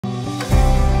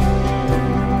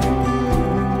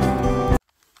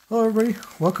Hello everybody,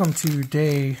 welcome to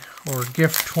day or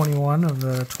gift 21 of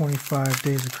the 25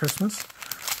 days of Christmas.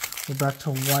 We're back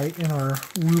to white in our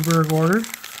Wooburg order,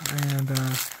 and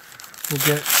we'll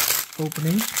get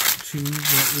opening to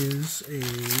what is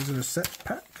a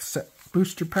set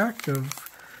booster pack of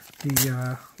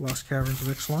the Lost Caverns of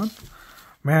Ixalan.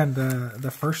 Man,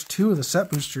 the first two of the set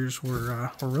boosters were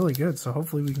really good, so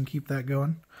hopefully we can keep that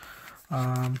going.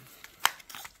 Get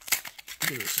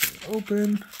this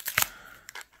open.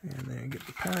 And then get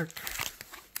the pack.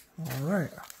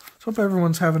 Alright. So hope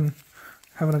everyone's having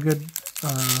a good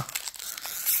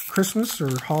Christmas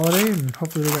or holiday, and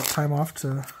hopefully they got time off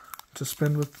to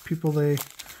spend with the people they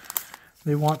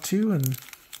want to, and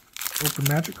open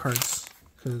magic cards,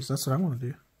 because that's what I want to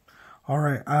do.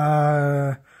 Alright.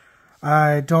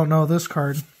 I don't know this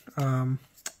card.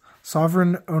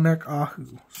 Sovereign Onek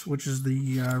Ahu, which is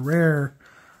the rare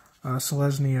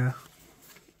Selesnya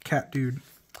cat dude.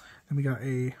 And we got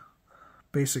a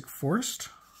basic forest.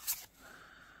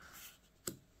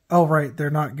 Oh, right, they're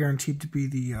not guaranteed to be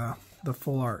the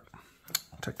full art.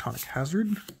 Tectonic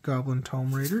Hazard, Goblin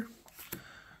Tome Raider,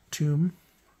 Tomb,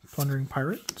 Plundering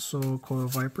Pirate, Soul Coil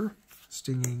Viper,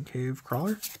 Stinging Cave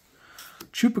Crawler,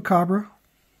 Chupacabra,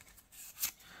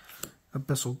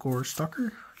 Abyssal Gore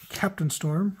Stalker, Captain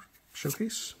Storm,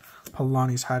 Showcase,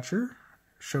 Palani's Hatcher,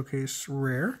 Showcase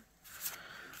Rare,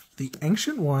 the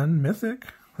Ancient One, Mythic.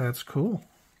 That's cool.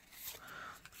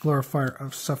 Glorifier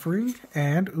of Suffering.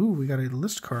 And, ooh, we got a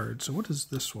list card. So what is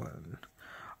this one?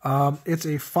 It's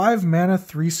a 5 mana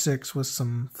 3/6 with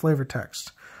some flavor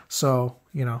text. So,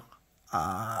 you know,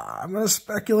 I'm going to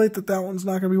speculate that one's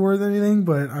not going to be worth anything.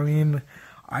 But, I mean,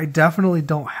 I definitely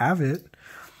don't have it.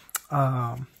 So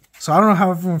I don't know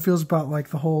how everyone feels about, like,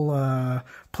 the whole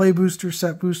play booster,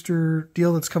 set booster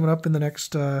deal that's coming up in the next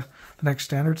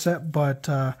standard set. But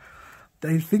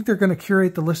I think they're going to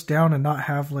curate the list down and not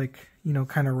have, like, you know,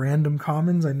 kind of random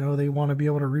commons. I know they want to be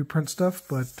able to reprint stuff,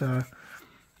 but,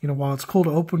 you know, while it's cool to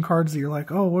open cards that you're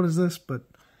like, oh, what is this? But,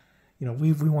 you know,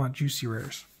 we want juicy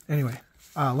rares. Anyway,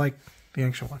 like the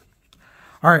Ancient One.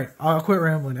 All right, I'll quit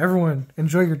rambling. Everyone,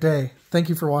 enjoy your day. Thank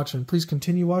you for watching. Please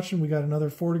continue watching. We got another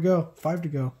 5 to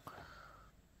go.